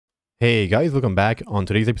Hey guys, welcome back. On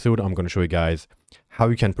today's episode, I'm going to show you guys how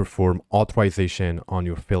you can perform authorization on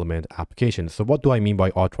your Filament application. So what do I mean by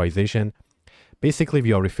authorization? Basically,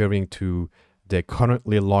 we are referring to the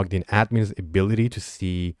currently logged in admin's ability to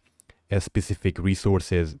see a specific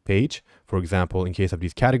resources page. For example, in case of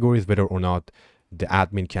these categories, whether or not the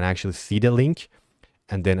admin can actually see the link.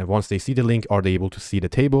 And then once they see the link, are they able to see the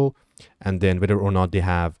table? And then whether or not they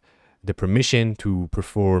have the permission to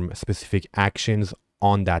perform specific actions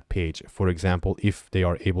on that page. For example, if they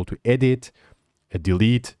are able to edit,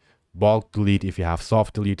 delete, bulk delete, if you have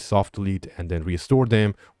soft delete, and then restore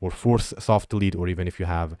them, or force soft delete, or even if you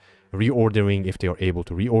have reordering, if they are able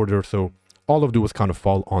to reorder. So all of those kind of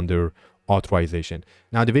fall under authorization.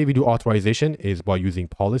 Now, the way we do authorization is by using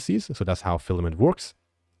policies. So that's how Filament works.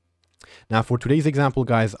 Now, for today's example,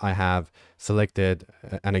 guys, I have selected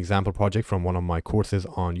an example project from one of my courses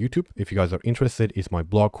on YouTube. If you guys are interested, it's my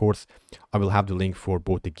blog course. I will have the link for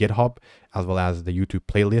both the GitHub as well as the YouTube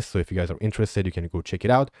playlist. So if you guys are interested, you can go check it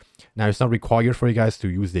out. Now, it's not required for you guys to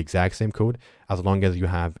use the exact same code. As long as you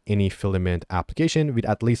have any Filament application with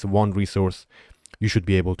at least one resource, you should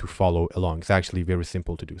be able to follow along. It's actually very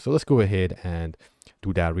simple to do. So let's go ahead and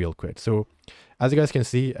do that real quick. So as you guys can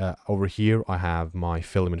see over here, I have my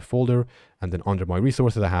Filament folder, and then under my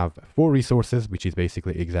resources, I have 4 resources, which is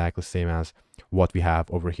basically exactly the same as what we have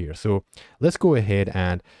over here. So let's go ahead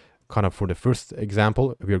and kind of for the first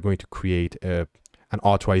example, we are going to create an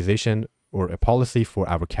authorization or a policy for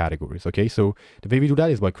our categories. Okay, so the way we do that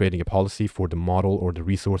is by creating a policy for the model or the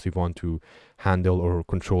resource we want to handle or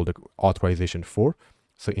control the authorization for.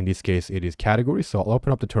 So in this case, it is categories. So I'll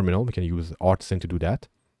open up the terminal. We can use artisan to do that.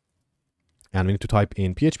 And we need to type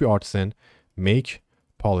in PHP artisan make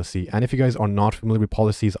policy. And if you guys are not familiar with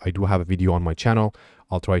policies, I do have a video on my channel.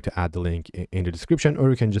 I'll try to add the link in the description, or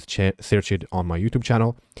you can just search it on my YouTube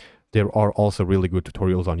channel. There are also really good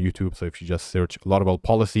tutorials on YouTube. So if you just search Laravel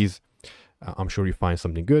policies, I'm sure you find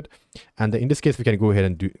something good. And in this case, we can go ahead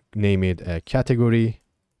and name it a category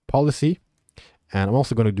policy. And I'm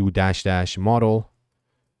also going to do -- model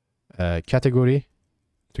category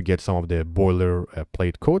to get some of the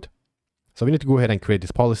boilerplate code. So we need to go ahead and create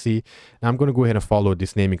this policy. Now I'm going to go ahead and follow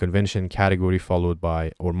this naming convention, category followed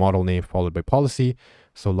by, or model name followed by policy.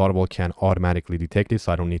 So Laravel can automatically detect it,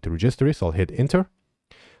 so I don't need to register it. So I'll hit enter.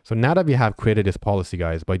 So now that we have created this policy,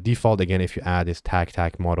 guys, by default, again, if you add this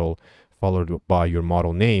tag model followed by your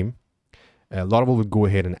model name, Laravel will go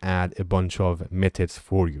ahead and add a bunch of methods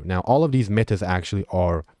for you. Now, all of these methods actually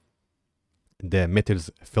are the methods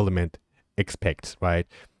Filament expects, right?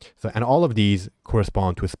 So, and all of these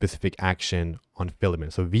correspond to a specific action on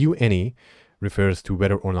Filament. So view any refers to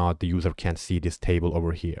whether or not the user can see this table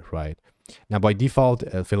over here, right? Now, by default,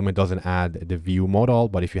 Filament doesn't add the view modal,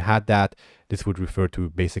 but if you had that, this would refer to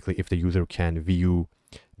basically if the user can view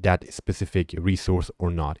that specific resource or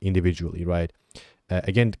not individually, right?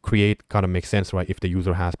 Again, create kind of makes sense, right? If the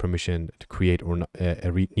user has permission to create or not,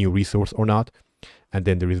 new resource or not. And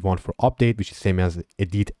then there is one for update, which is same as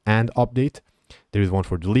edit and update. There is one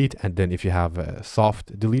for delete. And then if you have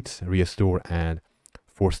soft deletes, restore and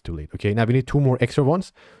force delete. Okay, now we need 2 more extra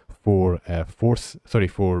ones for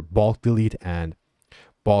for bulk delete and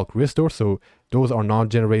bulk restore. So those are not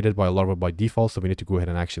generated by Laravel by default. So we need to go ahead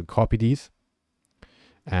and actually copy these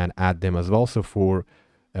and add them as well. So for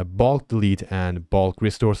bulk delete and bulk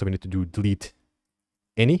restore, so we need to do delete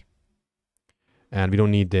any. And we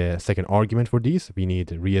don't need the second argument for these. We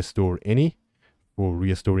need restore any for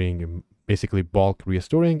restoring, basically bulk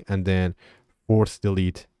restoring, and then force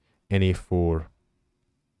delete any for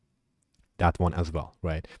that one as well,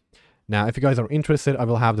 right? Now, if you guys are interested, I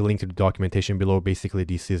will have the link to the documentation below. Basically,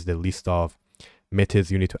 this is the list of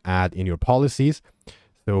methods you need to add in your policies.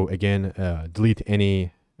 So again, delete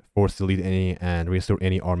any, force delete any, and restore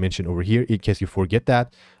any are mentioned over here. In case you forget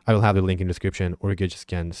that, I will have the link in the description, or you just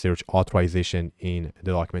can search authorization in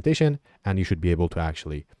the documentation and you should be able to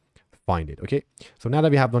actually find it. Okay, so now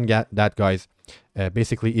that we have done that, guys,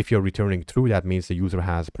 basically if you're returning true, that means the user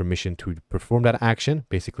has permission to perform that action.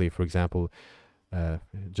 Basically, for example,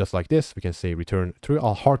 just like this, we can say return true.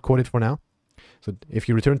 I'll hard code it for now. So if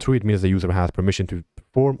you return true, it means the user has permission to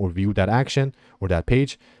perform or view that action or that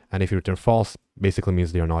page. And if you return false, basically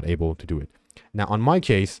means they are not able to do it. Now, on my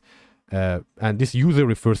case, and this user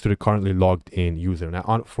refers to the currently logged in user.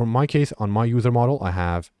 Now, for my case, on my user model, I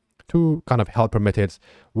have 2 kind of helper methods.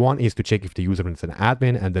 One is to check if the user is an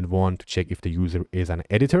admin, and then one to check if the user is an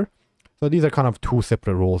editor. So these are kind of 2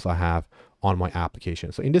 separate roles I have on my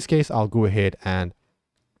application. So in this case, I'll go ahead and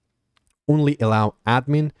only allow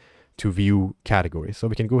admin to view categories. So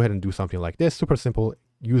we can go ahead and do something like this. Super simple.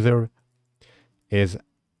 User is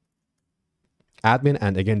admin,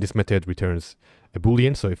 and again, this method returns a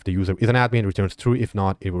boolean. So if the user is an admin, it returns true. If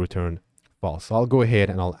not, it will return false. So I'll go ahead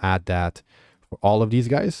and I'll add that for all of these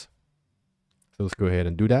guys. So let's go ahead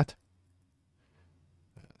and do that.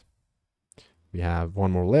 We have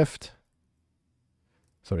one more left.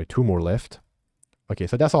 Sorry, two more left. Okay,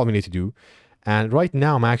 so that's all we need to do. And right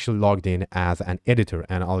now I'm actually logged in as an editor,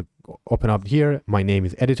 and I'll open up here. My name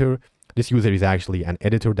is editor. This user is actually an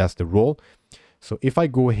editor. That's the role. So if I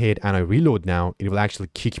go ahead and I reload now, it will actually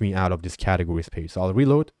kick me out of this categories page. So I'll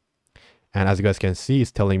reload. And as you guys can see,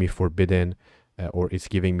 it's telling me forbidden, or it's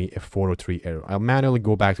giving me a 403 error. I'll manually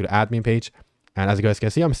go back to the admin page. And as you guys can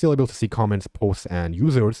see, I'm still able to see comments, posts, and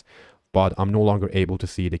users, but I'm no longer able to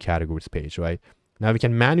see the categories page, right? Now we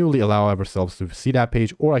can manually allow ourselves to see that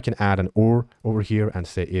page, or I can add an or over here and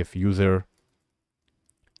say if user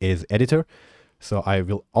is editor. So I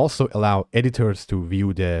will also allow editors to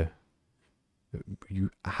view you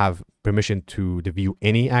have permission to the view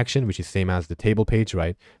any action, which is same as the table page,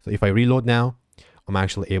 right? So if I reload now, I'm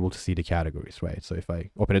actually able to see the categories, right? So if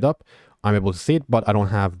I open it up, I'm able to see it, but I don't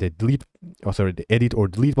have the the edit or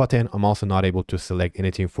delete button. I'm also not able to select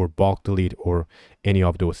anything for bulk delete or any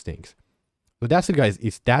of those things. So that's it, guys.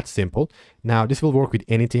 It's that simple. Now this will work with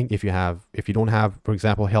anything. If you don't have, for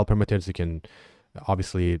example, helper methods, you can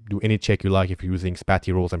obviously do any check you like. If you're using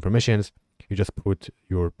SPATI roles and permissions, you just put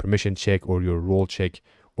your permission check or your role check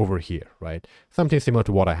over here, right? Something similar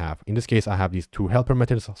to what I have. In this case, I have these two helper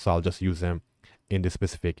methods, so I'll just use them in this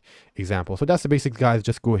specific example. So that's the basics, guys.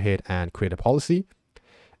 Just go ahead and create a policy.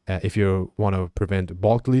 If you want to prevent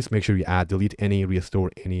bulk deletes, make sure you add delete any,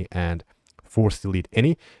 restore any, and force delete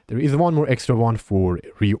any. There is one more extra one for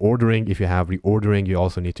reordering. If you have reordering, you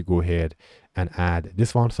also need to go ahead and add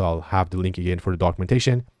this one. So I'll have the link again for the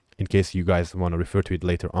documentation in case you guys want to refer to it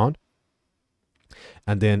later on.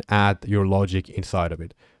 And then add your logic inside of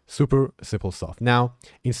it. Super simple stuff. Now,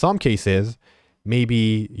 in some cases,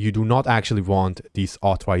 maybe you do not actually want this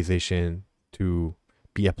authorization to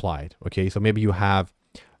be applied. Okay, so maybe you have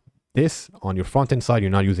this on your front end side,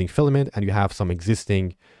 you're not using Filament, and you have some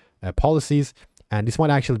existing policies, and this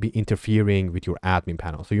might actually be interfering with your admin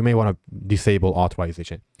panel. So you may want to disable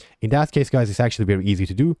authorization. In that case, guys, it's actually very easy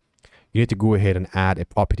to do. You need to go ahead and add a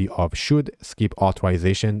property of should skip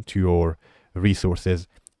authorization to your resources,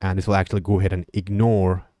 and this will actually go ahead and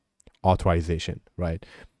ignore authorization, right?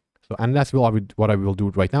 So, and that's what I will do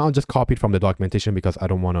right now. I'll just copy it from the documentation because I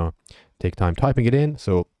don't want to take time typing it in.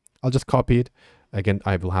 So I'll just copy it. Again,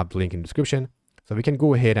 I will have the link in the description. So we can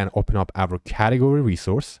go ahead and open up our category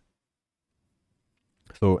resource.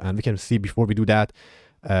 So, and we can see before we do that,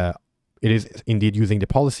 it is indeed using the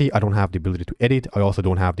policy. I don't have the ability to edit. I also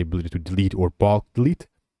don't have the ability to delete or bulk delete.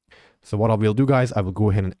 So what I will do, guys, I will go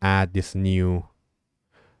ahead and add this new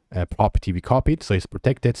property we copied. So it's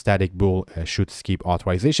protected static bool should skip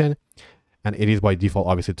authorization, and it is by default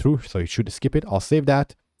obviously true, so it should skip it. I'll save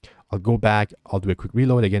that. I'll go back. I'll do a quick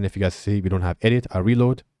reload again. If you guys see we don't have edit, I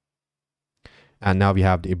reload, and now we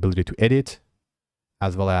have the ability to edit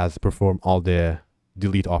as well as perform all the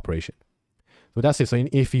delete operation. So that's it. So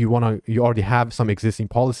if you already have some existing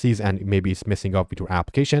policies and maybe it's messing up with your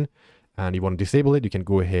application and you want to disable it, you can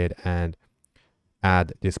go ahead and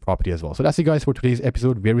add this property as well. So that's it, guys, for today's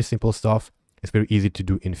episode. Very simple stuff. It's very easy to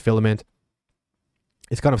do in Filament.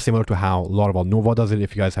 It's kind of similar to how Laravel Nova does it.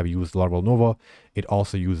 If you guys have used Laravel Nova, it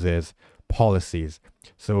also uses policies.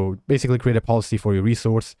 So basically create a policy for your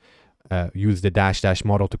resource, use the --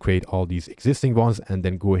 model to create all these existing ones, and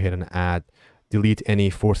then go ahead and add delete any,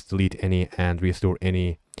 force delete any, and restore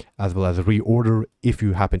any, as well as reorder if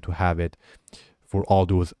you happen to have it for all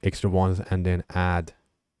those extra ones, and then add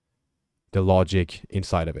the logic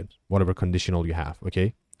inside of it, whatever conditional you have.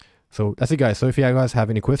 Okay, so that's it, guys. So if you guys have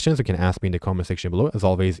any questions, you can ask me in the comment section below. As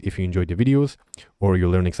always, if you enjoyed the videos or you're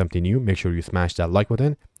learning something new, make sure you smash that like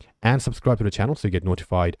button and subscribe to the channel so you get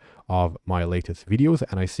notified of my latest videos.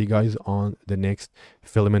 And I see you guys on the next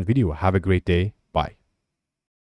Filament video. Have a great day.